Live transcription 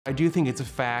I do think it's a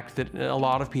fact that a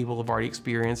lot of people have already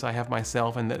experienced, I have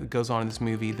myself, and that goes on in this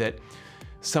movie, that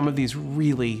some of these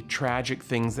really tragic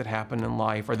things that happen in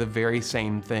life are the very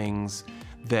same things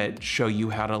that show you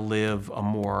how to live a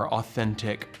more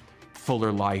authentic,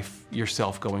 fuller life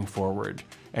yourself going forward.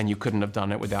 And you couldn't have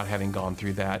done it without having gone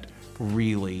through that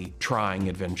really trying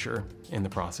adventure in the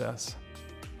process.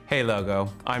 Hey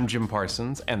Logo, I'm Jim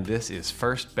Parsons, and this is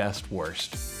First Best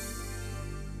Worst.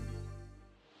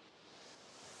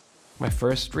 My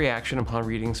first reaction upon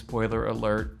reading spoiler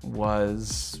alert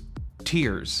was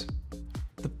tears.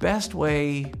 The best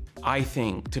way, I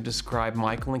think, to describe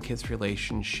Michael and Kit's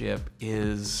relationship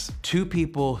is two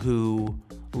people who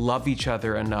love each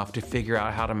other enough to figure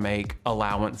out how to make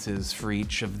allowances for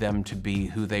each of them to be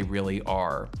who they really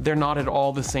are. They're not at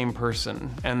all the same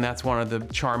person, and that's one of the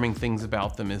charming things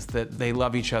about them, is that they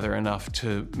love each other enough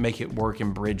to make it work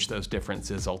and bridge those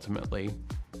differences ultimately.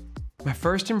 My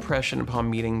first impression upon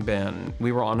meeting Ben,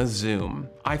 we were on a Zoom.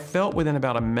 I felt within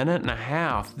about a minute and a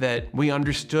half that we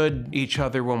understood each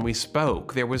other when we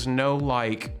spoke. There was no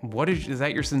like, is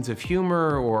that your sense of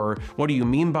humor? Or what do you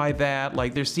mean by that?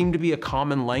 Like, there seemed to be a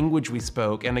common language we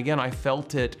spoke. And again, I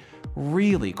felt it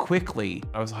really quickly.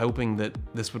 I was hoping that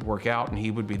this would work out and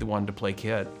he would be the one to play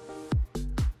Kit.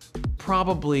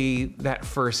 Probably that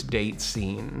first date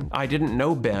scene. I didn't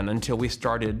know Ben until we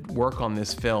started work on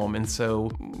this film, and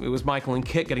so it was Michael and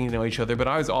Kit getting to know each other, but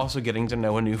I was also getting to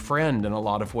know a new friend in a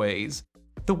lot of ways.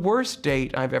 The worst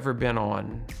date I've ever been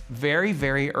on, very,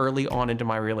 very early on into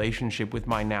my relationship with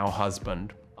my now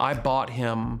husband. I bought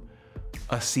him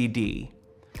a CD,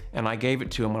 and I gave it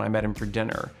to him when I met him for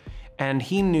dinner. And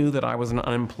he knew that I was an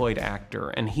unemployed actor,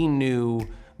 and he knew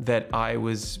that I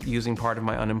was using part of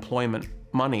my unemployment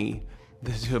money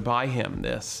to buy him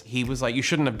this. He was like, you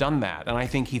shouldn't have done that. And I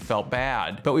think he felt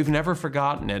bad, but we've never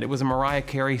forgotten it. It was a Mariah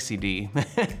Carey CD.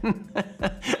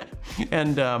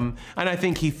 And I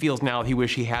think he feels now that he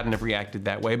wish he hadn't have reacted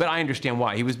that way, but I understand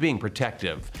why. He was being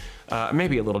protective,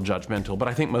 maybe a little judgmental, but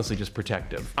I think mostly just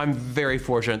protective. I'm very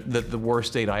fortunate that the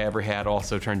worst date I ever had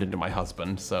also turned into my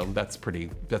husband, so that's a pretty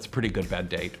good bad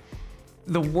date.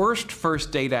 The worst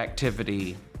first date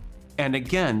activity, and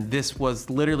again, this was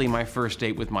literally my first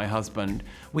date with my husband.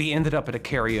 We ended up at a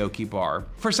karaoke bar.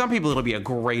 For some people, it'll be a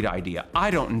great idea. I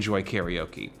don't enjoy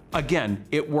karaoke. Again,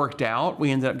 it worked out.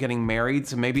 We ended up getting married,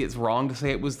 so maybe it's wrong to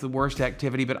say it was the worst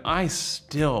activity, but I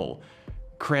still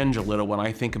cringe a little when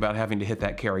I think about having to hit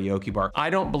that karaoke bar.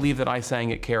 I don't believe that I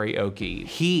sang at karaoke.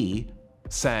 He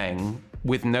sang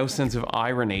with no sense of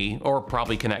irony or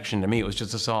probably connection to me. It was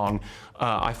just a song,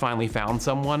 I Finally Found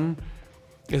Someone.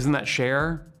 Isn't that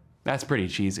Cher? That's pretty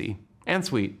cheesy and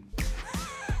sweet.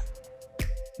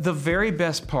 The very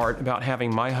best part about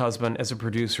having my husband as a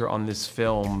producer on this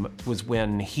film was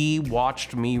when he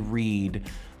watched me read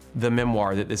the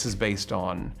memoir that this is based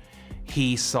on.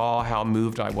 He saw how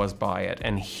moved I was by it,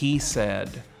 and he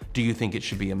said, "Do you think it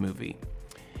should be a movie?"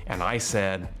 And I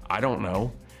said, "I don't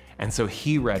know." And so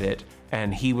he read it,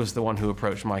 and he was the one who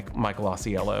approached Michael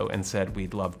Ausiello and said,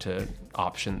 "We'd love to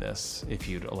option this if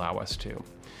you'd allow us to."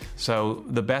 So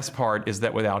the best part is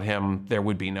that without him, there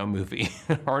would be no movie,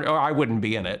 or I wouldn't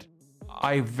be in it.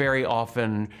 I very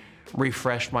often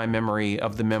refreshed my memory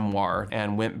of the memoir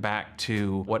and went back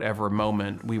to whatever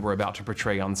moment we were about to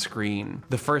portray on screen.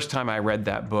 The first time I read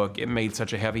that book, it made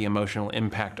such a heavy emotional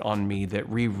impact on me that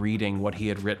rereading what he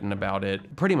had written about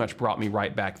it pretty much brought me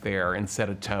right back there and set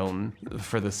a tone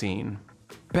for the scene.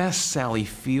 Best Sally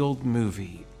Field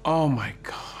movie. Oh my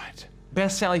God.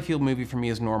 Best Sally Field movie for me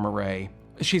is Norma Rae.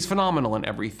 She's phenomenal in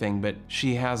everything, but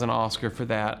she has an Oscar for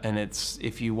that, and it's,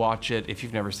 if you watch it, if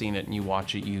you've never seen it and you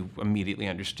watch it, you immediately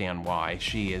understand why.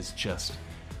 She is just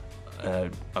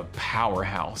a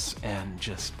powerhouse and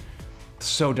just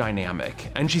so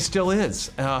dynamic, and she still is.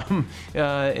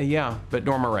 Yeah, but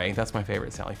Norma Rae, that's my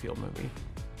favorite Sally Field movie.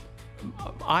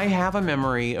 I have a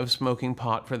memory of smoking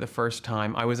pot for the first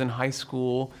time. I was in high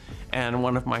school, and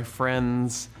one of my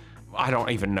friends, I don't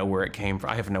even know where it came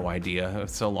from. I have no idea.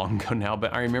 It's so long ago now,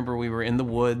 but I remember we were in the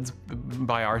woods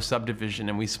by our subdivision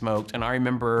and we smoked. And I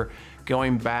remember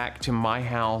going back to my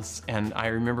house, and I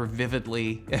remember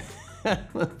vividly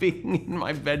being in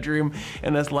my bedroom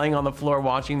and us laying on the floor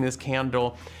watching this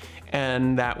candle.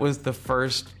 And that was the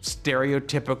first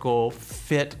stereotypical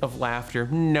fit of laughter.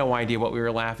 No idea what we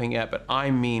were laughing at, but I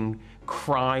mean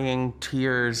crying,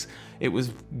 tears. It was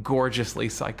gorgeously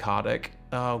psychotic.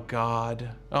 Oh God.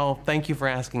 Oh, thank you for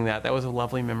asking that. That was a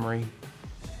lovely memory.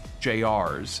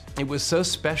 JR's. It was so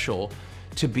special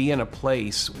to be in a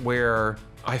place where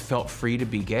I felt free to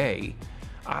be gay.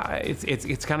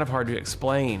 It's kind of hard to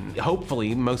explain.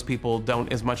 Hopefully most people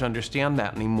don't as much understand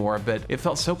that anymore, but it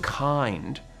felt so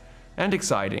kind and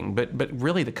exciting, but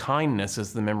really the kindness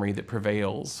is the memory that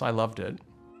prevails. I loved it.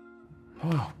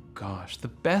 Oh gosh, the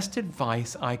best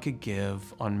advice I could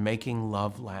give on making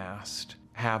love last: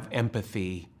 have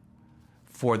empathy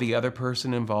for the other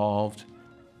person involved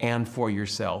and for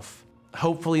yourself.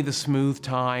 Hopefully the smooth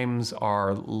times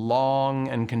are long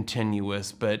and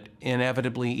continuous, but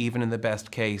inevitably, even in the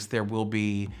best case, there will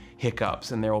be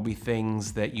hiccups, and there will be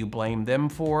things that you blame them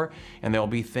for, and there will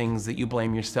be things that you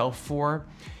blame yourself for,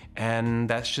 and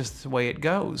that's just the way it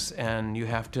goes. And you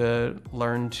have to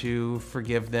learn to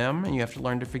forgive them, and you have to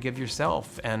learn to forgive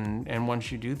yourself. And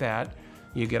once you do that,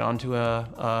 you get onto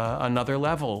another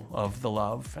level of the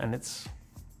love, and it's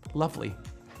lovely.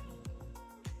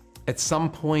 At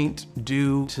some point,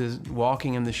 due to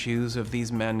walking in the shoes of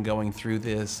these men going through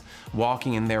this,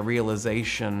 walking in their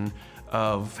realization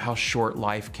of how short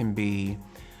life can be,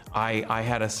 I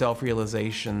had a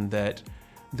self-realization that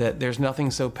there's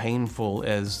nothing so painful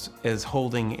as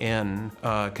holding in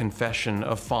a confession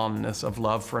of fondness, of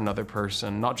love for another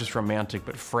person, not just romantic,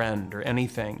 but friend or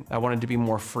anything. I wanted to be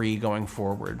more free going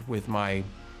forward with my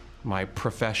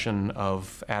profession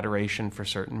of adoration for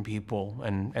certain people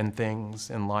and things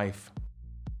in life.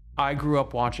 I grew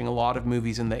up watching a lot of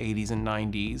movies in the 80s and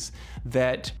 90s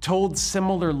that told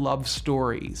similar love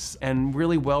stories, and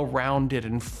really well-rounded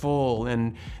and full,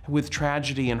 and with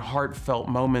tragedy and heartfelt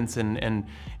moments and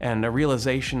a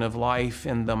realization of life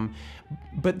in them.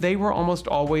 But they were almost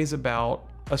always about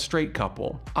a straight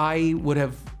couple. I would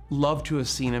have loved to have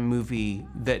seen a movie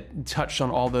that touched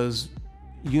on all those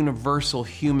universal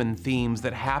human themes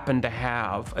that happen to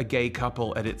have a gay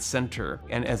couple at its center.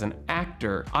 And as an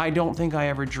actor, I don't think I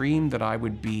ever dreamed that I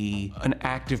would be an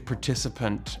active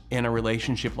participant in a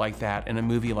relationship like that, in a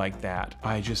movie like that.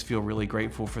 I just feel really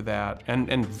grateful for that,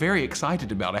 and very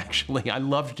excited about it, actually. I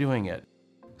loved doing it.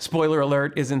 Spoiler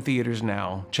alert is in theaters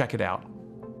now. Check it out.